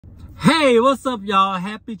Hey, what's up, y'all?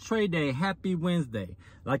 Happy trade day. Happy Wednesday.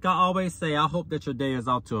 Like I always say, I hope that your day is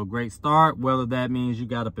off to a great start, whether that means you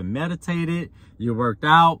got up and meditated, you worked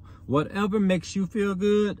out, whatever makes you feel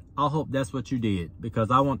good. I hope that's what you did, because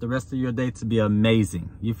I want the rest of your day to be amazing.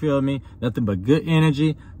 You feel me? Nothing but good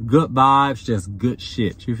energy, good vibes, just good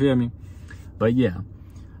shit. You feel me? But yeah.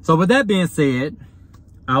 So with that being said,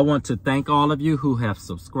 I want to thank all of you who have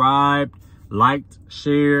subscribed, liked,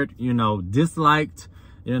 shared, disliked,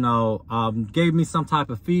 gave me some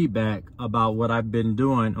type of feedback about what I've been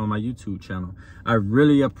doing on my YouTube channel. I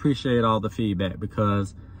really appreciate all the feedback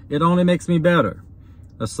because it only makes me better.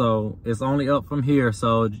 So it's only up from here.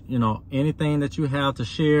 So, anything that you have to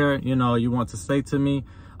share, you want to say to me,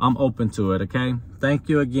 I'm open to it. Okay. Thank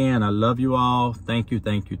you again. I love you all. Thank you.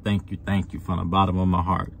 Thank you. Thank you. Thank you from the bottom of my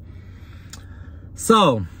heart.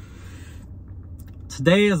 So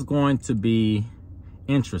today is going to be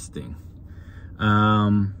interesting.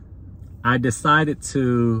 I decided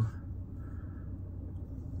to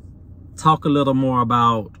talk a little more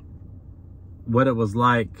about what it was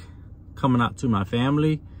like coming out to my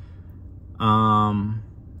family,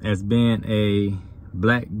 as being a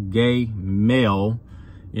black gay male,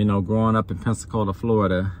 growing up in Pensacola,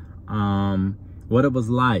 Florida, what it was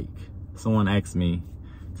like. Someone asked me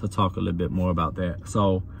to talk a little bit more about that.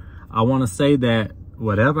 So I want to say that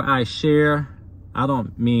whatever I share, I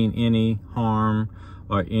don't mean any harm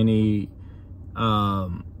or anything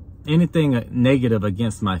negative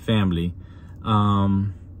against my family,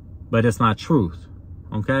 but it's my truth.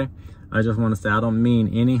 Okay, I just want to say I don't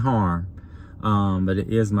mean any harm, but it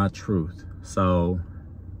is my truth. So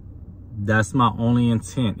that's my only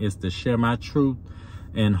intent, is to share my truth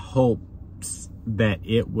and hopes that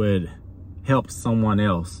it would help someone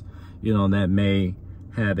else, that may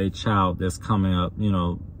have a child that's coming up,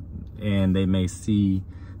 and they may see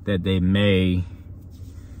that they may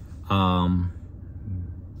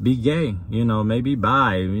be gay, maybe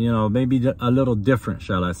bi, maybe a little different,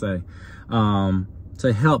 shall I say,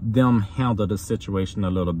 to help them handle the situation a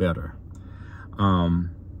little better.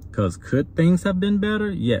 Because could things have been better?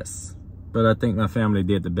 Yes. But I think my family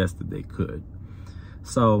did the best that they could.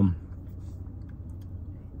 So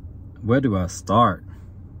where do I start?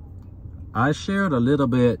 I shared a little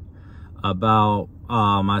bit about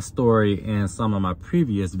my story in some of my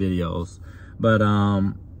previous videos, but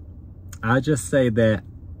I just say that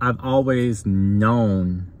I've always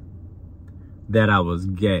known that I was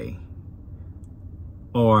gay,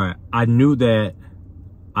 or I knew that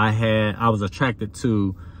I was attracted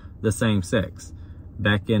to the same sex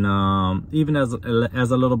back in even as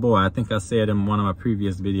a little boy. I think I said in one of my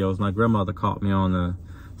previous videos, my grandmother caught me on the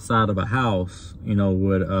side of a house,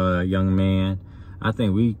 with a young man. I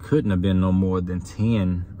think we couldn't have been no more than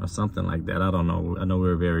 10 or something like that. I don't know. I know we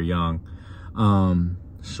were very young.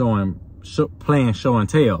 Playing show and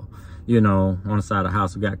tell, on the side of the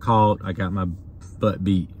house. We got caught. I got my butt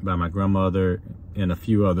beat by my grandmother and a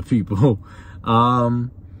few other people.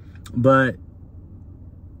 But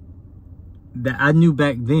that I knew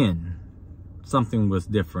back then something was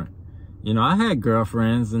different. I had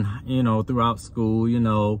girlfriends, and, throughout school,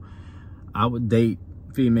 I would date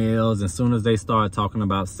females. As soon as they started talking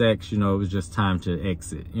about sex, it was just time to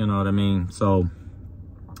exit. You know what I mean? So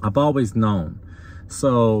I've always known.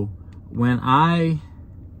 So when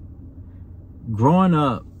growing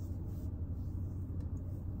up,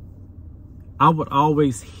 I would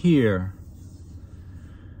always hear,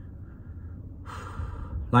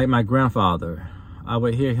 like my grandfather, I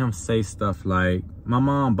would hear him say stuff like, my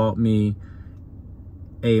mom bought me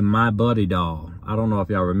a My Buddy doll. I don't know if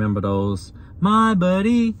y'all remember those. My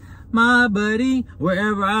buddy,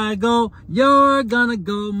 wherever I go, you're gonna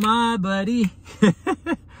go, my buddy.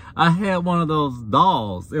 I had one of those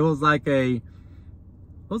dolls. It was like a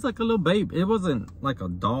little baby. It wasn't like a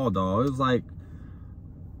doll. It was like,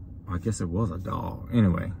 I guess it was a doll.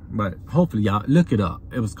 Anyway, but hopefully y'all look it up.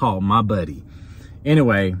 It was called My Buddy.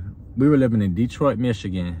 Anyway, we were living in Detroit,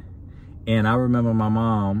 Michigan, and I remember my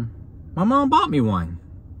mom bought me one.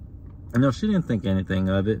 She didn't think anything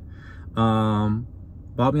of it.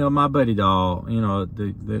 Bought me a My Buddy doll.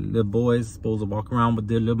 The boy's supposed to walk around with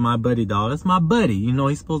their little My Buddy doll. That's my buddy.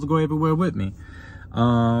 He's supposed to go everywhere with me.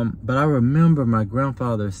 But I remember my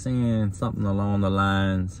grandfather saying something along the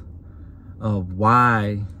lines of,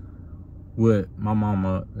 why would my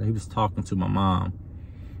mama, he was talking to my mom,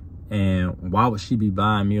 and why would she be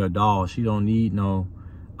buying me a doll? She don't need no,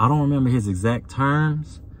 I don't remember his exact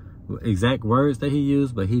terms, exact words that he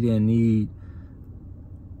used, but he didn't need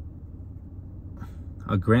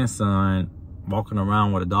a grandson walking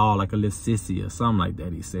around with a doll like a little sissy or something like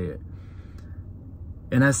that, he said.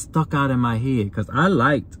 And that stuck out in my head because I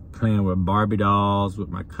liked playing with Barbie dolls with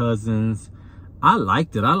my cousins. I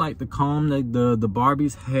liked it. I liked to comb the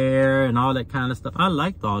Barbie's hair and all that kind of stuff. I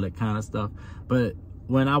liked all that kind of stuff. But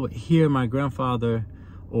when I would hear my grandfather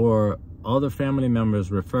or other family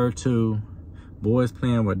members refer to boys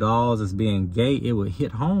playing with dolls as being gay, it would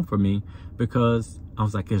hit home for me, because I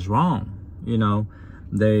was like, it's wrong. You know,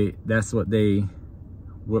 that's what they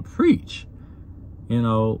would preach. You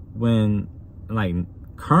know, when like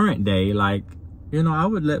current day, like, you know, I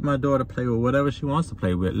would let my daughter play with whatever she wants to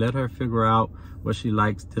play with. Let her figure out what she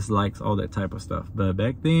likes, dislikes, all that type of stuff. But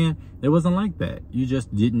back then, it wasn't like that. You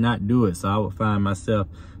just did not do it. So I would find myself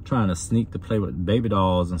trying to sneak to play with baby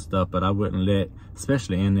dolls and stuff, but I wouldn't let,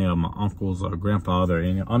 especially any of my uncles or grandfather,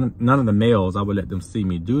 and none of the males, I would let them see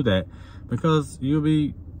me do that, because you'll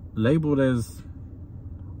be labeled as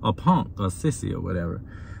a punk or sissy or whatever.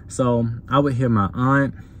 So I would hear my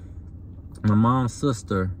aunt, my mom's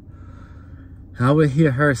sister, I would hear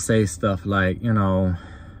her say stuff like, you know,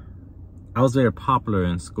 I was very popular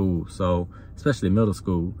in school, so especially middle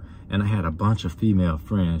school, and I had a bunch of female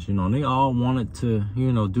friends, you know, and they all wanted to,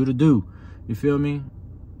 you know, do the do. You feel me?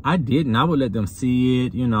 I didn't. I would let them see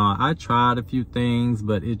it. You know, I tried a few things,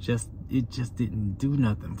 but it just didn't do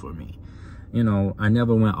nothing for me. You know, I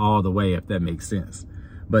never went all the way, if that makes sense.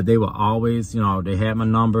 But they were always, you know, they had my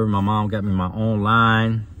number. My mom got me my own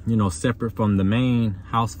line, you know, separate from the main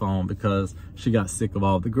house phone, because she got sick of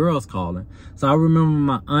all the girls calling. So I remember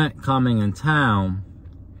my aunt coming in town,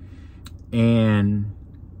 and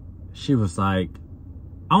she was like,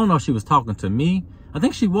 I don't know if she was talking to me. I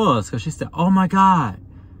think she was, because she said, oh my God,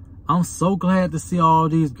 I'm so glad to see all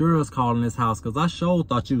these girls calling this house, because I sure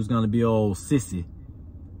thought you was going to be old sissy.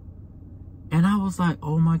 And I was like,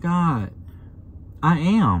 oh my God, I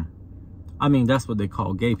am. I mean, that's what they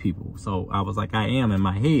call gay people. So I was like, I am in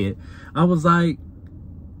my head. I was like,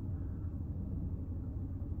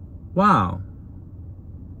 wow.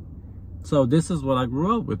 So this is what I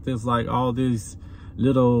grew up with. There's like all these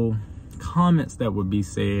little comments that would be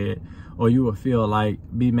said, or you would feel like,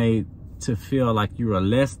 be made to feel like you were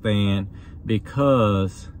less than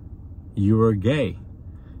because you were gay.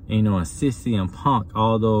 You know, and sissy and punk,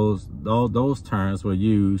 all those terms were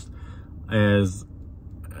used as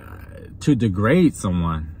to degrade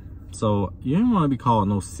someone. So you didn't want to be called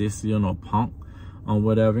no sissy or no punk or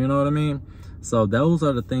whatever, you know what I mean? So those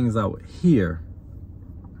are the things I would hear,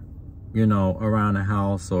 you know, around the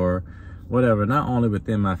house or whatever, not only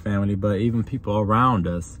within my family, but even people around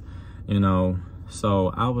us, you know.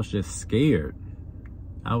 So I was just scared.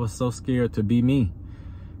 I was so scared to be me.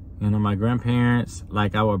 You know, my grandparents,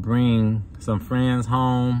 like, I would bring some friends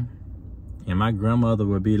home, and my grandmother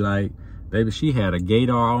would be like, baby, she had a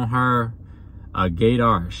gaydar on her, a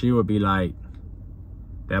gaydar. She would be like,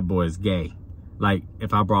 that boy's gay. Like,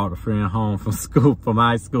 if I brought a friend home from school, from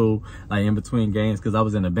high school, like in between games, because I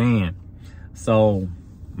was in a band. So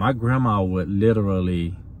my grandma would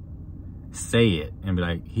literally say it and be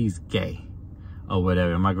like, he's gay or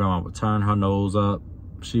whatever. And my grandma would turn her nose up.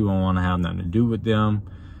 She wouldn't want to have nothing to do with them,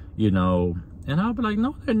 you know. And I'd be like,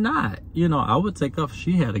 no, they're not. You know, I would take up,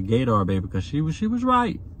 she had a gaydar, baby, because she was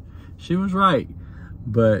right. She was right.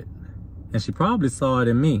 But, and she probably saw it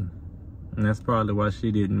in me. And that's probably why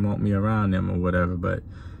she didn't want me around them or whatever. But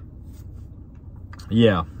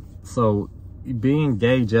yeah, so being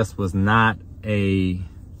gay just was not a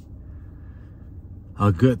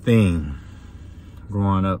good thing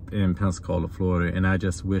growing up in Pensacola, Florida. And I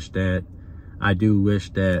just wish that, I do wish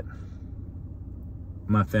that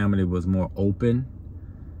my family was more open,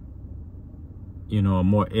 you know,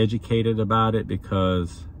 more educated about it,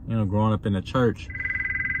 because, you know, growing up in the church,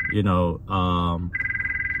 you know,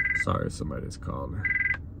 sorry, somebody's calling.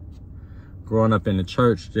 Growing up in the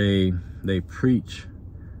church, they preach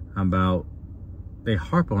about, they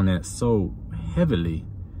harp on that so heavily.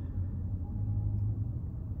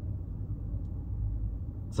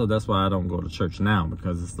 So that's why I don't go to church now,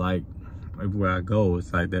 because it's like, everywhere I go,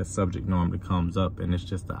 it's like that subject normally comes up, and it's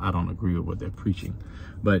just that I don't agree with what they're preaching.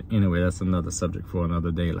 But anyway, that's another subject for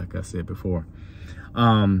another day, like I said before.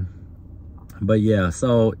 But yeah,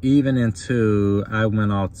 so even into, I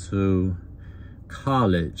went off to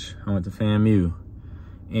college. I went to FAMU,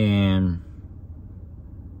 and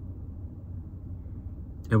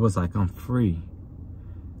it was like, I'm free,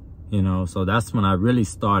 you know. So that's when I really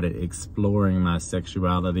started exploring my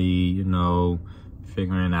sexuality, you know,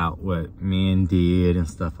 figuring out what men did and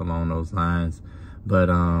stuff along those lines. But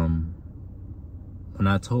when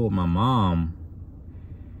I told my mom,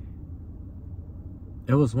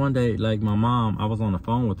 it was one day, like, my mom, I was on the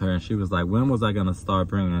phone with her, and she was like, when was I gonna start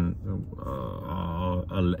bringing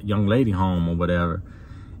a young lady home or whatever?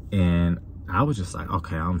 And I was just like,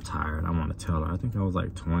 okay, I'm tired. I want to tell her. I think I was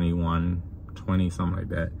like 21, 20, something like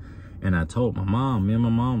that. And I told my mom, me and my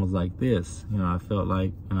mom was like this. You know, I felt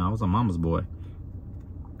like, you know, I was a mama's boy.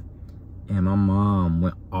 And my mom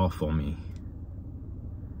went off on me.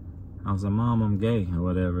 I was like, Mom, I'm gay or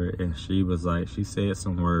whatever. And she was like, she said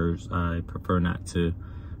some words. I prefer not to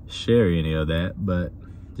share any of that, but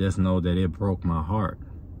just know that it broke my heart.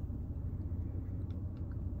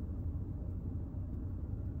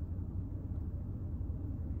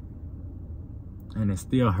 And it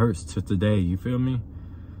still hurts to today, you feel me?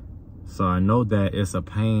 So I know that it's a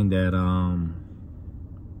pain that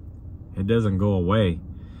it doesn't go away.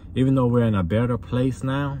 Even though we're in a better place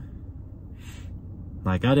now.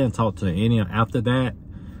 Like, I didn't talk to any after that,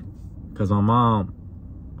 because my mom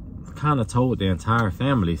kind of told the entire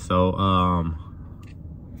family. So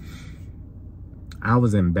I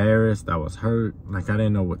was embarrassed, I was hurt, like I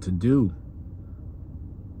didn't know what to do.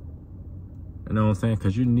 You know what I'm saying?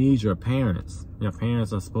 Because you need your parents. Your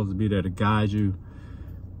parents are supposed to be there to guide you,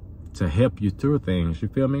 to help you through things, you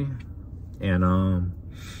feel me? And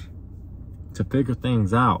to figure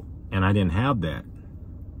things out. And I didn't have that.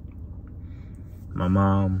 My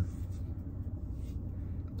mom,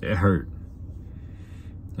 it hurt.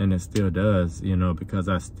 And it still does, you know, because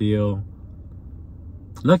I still,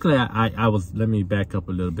 luckily I was, let me back up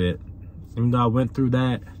a little bit. Even though I went through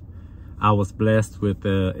that, I was blessed with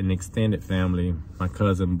an extended family. My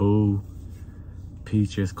cousin Boo,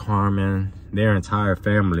 Peaches, Carmen, their entire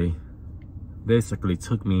family basically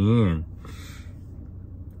took me in.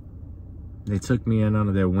 They took me in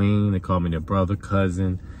under their wing. They called me their brother,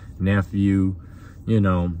 cousin, nephew, you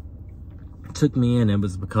know, took me in. It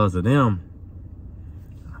was because of them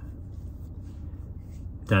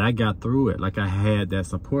that I got through it. Like, I had that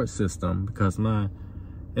support system, because and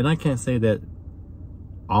I can't say that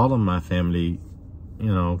all of my family,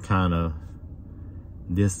 you know, kind of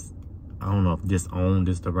I don't know if disowned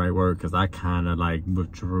is the right word, because I kind of like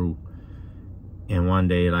withdrew. And one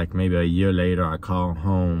day, like maybe a year later, I called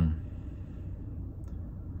home.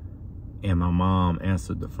 And my mom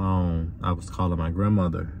answered the phone. I was calling my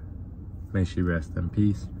grandmother. May she rest in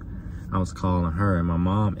peace. I was calling her, and my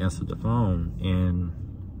mom answered the phone. And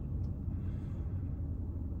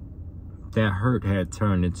that hurt had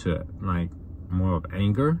turned into like more of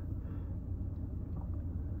anger.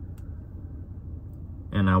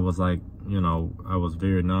 And I was like, you know, I was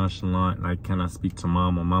very nonchalant. Like, can I speak to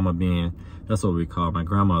Mama? Mama being, that's what we call my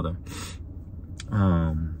grandmother.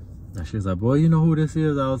 And she was like, boy, you know who this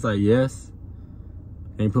is? I was like, yes.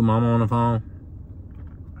 Can you put Mama on the phone?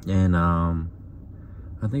 And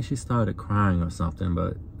I think she started crying or something.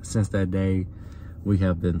 But since that day, we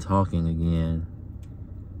have been talking again.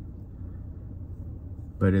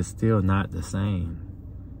 But it's still not the same.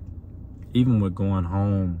 Even with going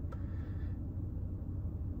home,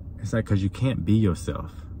 it's like, because you can't be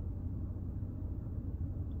yourself.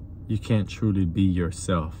 You can't truly be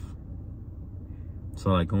yourself.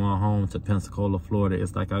 So like going home to Pensacola, Florida,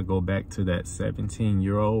 it's like I go back to that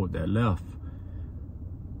 17-year-old that left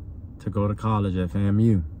to go to college at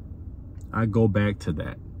FAMU. I go back to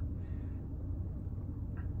that.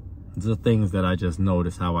 The things that I just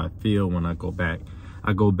notice how I feel when I go back.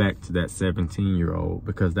 I go back to that 17-year-old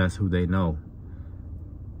because that's who they know.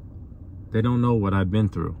 They don't know what I've been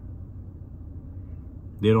through.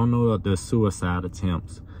 They don't know the suicide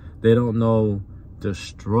attempts. They don't know the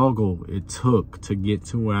struggle it took to get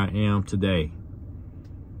to where I am today.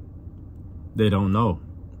 They don't know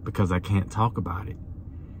because I can't talk about it.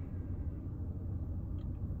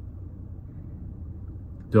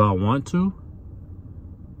 Do I want to?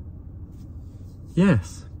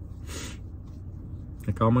 Yes.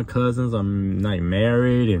 Like, all my cousins are like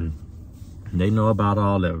married and they know about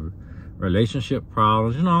all the relationship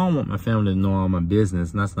problems. You know, I don't want my family to know all my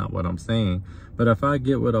business, and that's not what I'm saying. But if I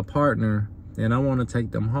get with a partner and I want to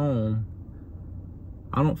take them home,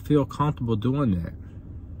 I don't feel comfortable doing that.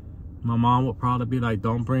 My mom would probably be like,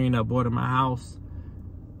 don't bring that boy to my house.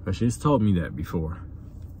 But she's told me that before.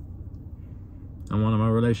 In one of my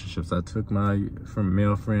relationships, I took my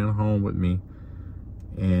male friend home with me,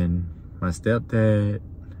 and my stepdad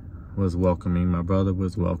was welcoming, my brother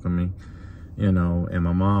was welcoming, you know, and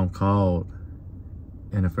my mom called,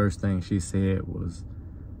 and the first thing she said was,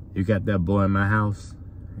 you got that boy in my house?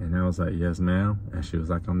 And I was like, yes, ma'am. And she was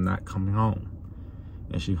like, I'm not coming home.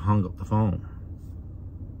 And she hung up the phone.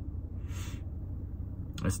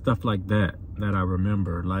 It's stuff like that that I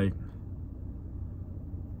remember. Like,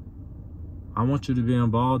 I want you to be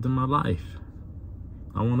involved in my life.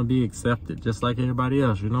 I want to be accepted just like everybody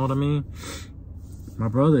else. You know what I mean? My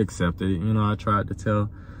brother accepted it. You know, I tried to tell,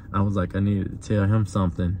 I was like, I needed to tell him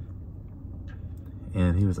something.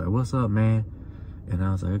 And he was like, what's up, man? And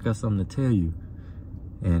I was like, I got something to tell you.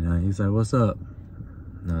 And he's like, what's up?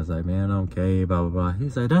 And I was like, man, okay, blah, blah, blah.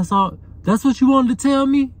 He's like, that's all? That's what you wanted to tell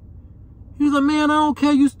me? He was like, man, I don't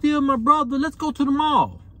care. You still my brother. Let's go to the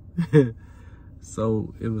mall.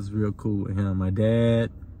 So it was real cool with him. My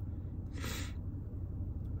dad,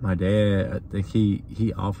 I think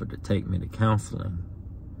he offered to take me to counseling.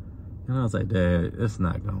 And I was like, Dad, it's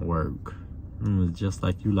not going to work. It was just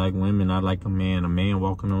like you like women, I like a man. A man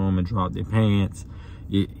walk in the room and drop their pants.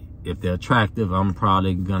 If they're attractive, I'm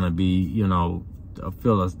probably going to be, you know,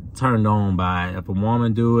 feel turned on by it. If a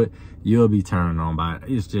woman do it, you'll be turned on by it.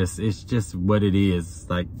 It's just what it is. It's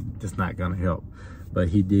like, it's not going to help. But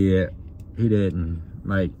he didn't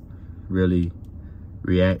like really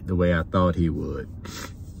react the way I thought he would.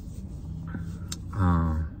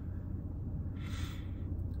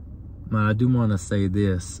 But I do want to say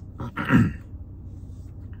this.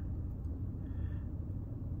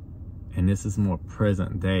 And this is more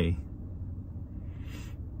present day.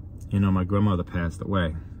 You know, my grandmother passed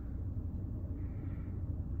away.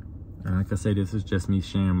 And like I say, this is just me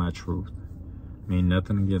sharing my truth. I mean,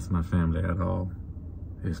 nothing against my family at all.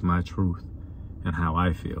 It's my truth and how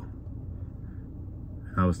I feel.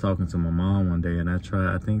 I was talking to my mom one day, and I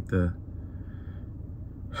think the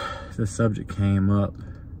subject came up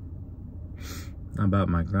about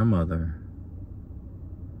my grandmother.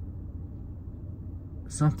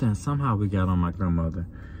 Somehow we got on my grandmother,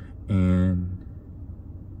 and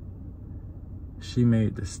she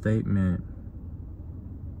made the statement,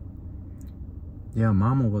 yeah,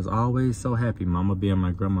 Mama was always so happy. Mama being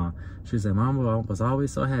my grandma. She said, Mama was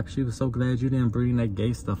always so happy. She was so glad you didn't bring that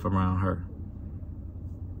gay stuff around her.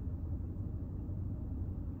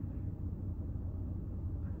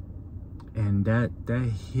 And that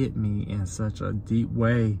hit me in such a deep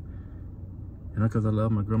way. You know, because I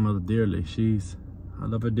love my grandmother dearly. I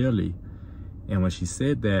love her dearly. And when she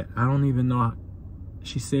said that, I don't even know,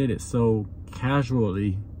 she said it so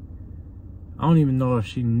casually. I don't even know if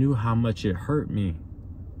she knew how much it hurt me.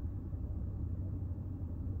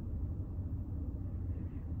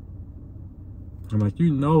 I'm like,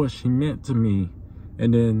 you know what she meant to me.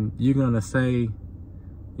 And then you're going to say,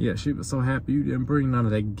 yeah, she was so happy you didn't bring none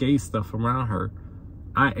of that gay stuff around her.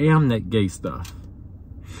 I am that gay stuff.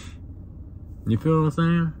 You feel what I'm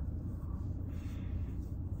saying?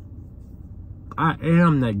 I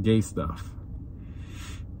am that gay stuff.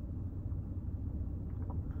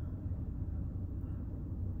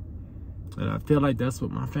 And I feel like that's what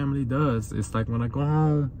my family does. It's like when I go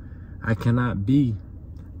home, I cannot be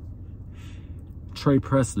Trey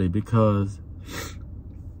Presley because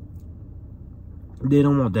they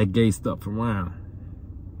don't want that gay stuff around.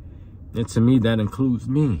 And to me, that includes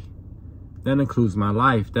me. That includes my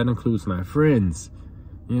life. That includes my friends.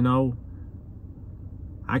 You know,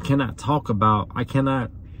 I cannot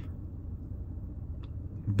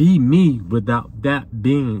be me without that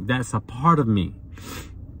being, that's a part of me.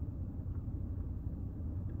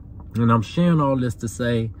 And I'm sharing all this to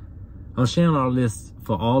say, I'm sharing all this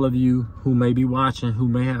for all of you who may be watching, who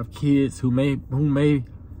may have kids, who may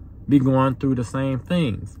be going through the same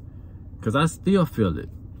things. Because I still feel it.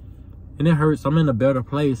 And it hurts. I'm in a better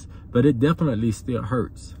place, but it definitely still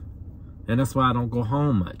hurts. And that's why I don't go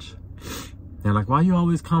home much. And like, why you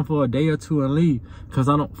always come for a day or two and leave? Because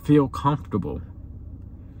I don't feel comfortable.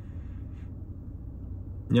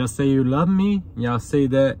 Y'all say you love me. Y'all say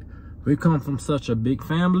that we come from such a big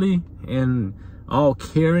family and all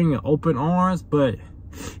caring and open arms, but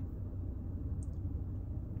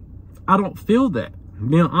I don't feel that.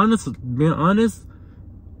 Being honest,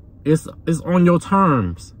 it's on your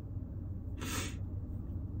terms.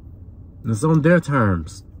 It's on their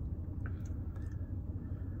terms.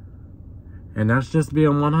 And that's just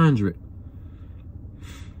being 100.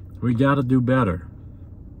 We gotta do better.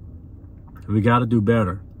 We gotta do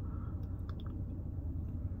better.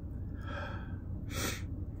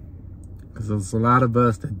 Because there's a lot of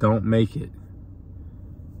us that don't make it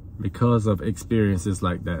because of experiences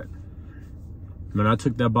like that. When I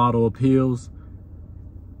took that bottle of pills,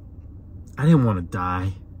 I didn't want to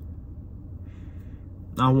die.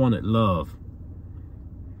 I wanted love.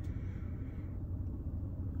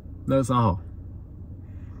 That's all.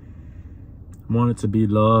 Wanted to be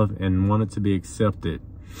loved and wanted to be accepted.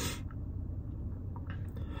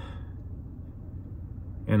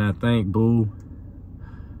 And I thank Boo,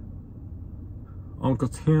 Uncle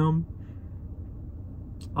Tim,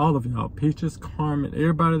 all of y'all, Peaches, Carmen,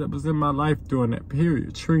 everybody that was in my life during that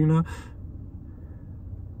period, Trina.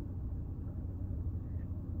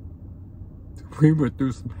 We went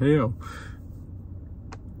through some hell.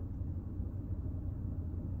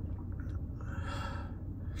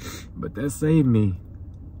 But that saved me.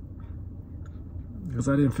 Because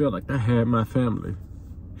I didn't feel like I had my family.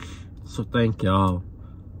 So thank y'all.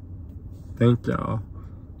 Thank y'all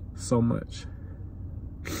so much.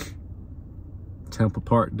 Tampa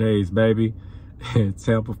Park days, baby.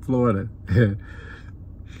 Tampa, Florida.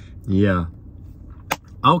 Yeah.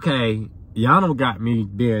 Okay. Y'all don't got me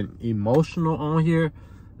being emotional on here.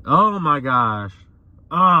 Oh my gosh.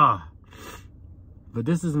 But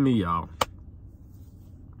this is me, y'all.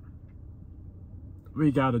 We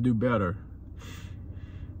gotta do better.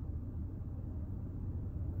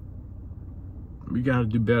 We gotta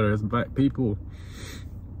do better as black people.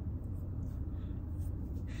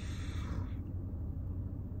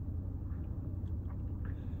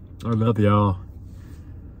 I love y'all.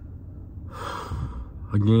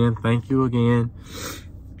 Again, thank you again.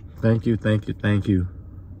 Thank you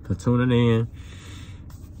for tuning in.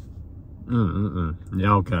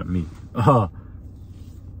 Y'all got me.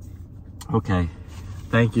 Okay.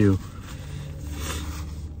 Thank you.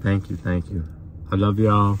 Thank you. I love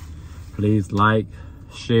y'all. Please like,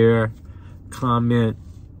 share, comment.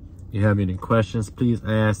 If you have any questions, please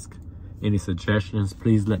ask. Any suggestions,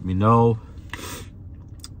 please let me know.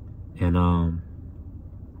 And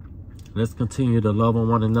let's continue to love on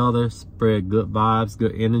one another, spread good vibes,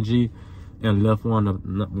 good energy, and lift one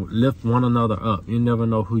another up. You never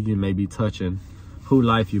know who you may be touching, who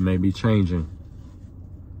life you may be changing.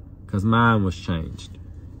 Because mine was changed.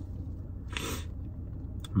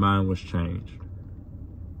 Mine was changed.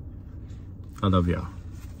 I love y'all.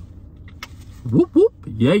 Whoop, whoop.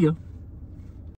 Yeah.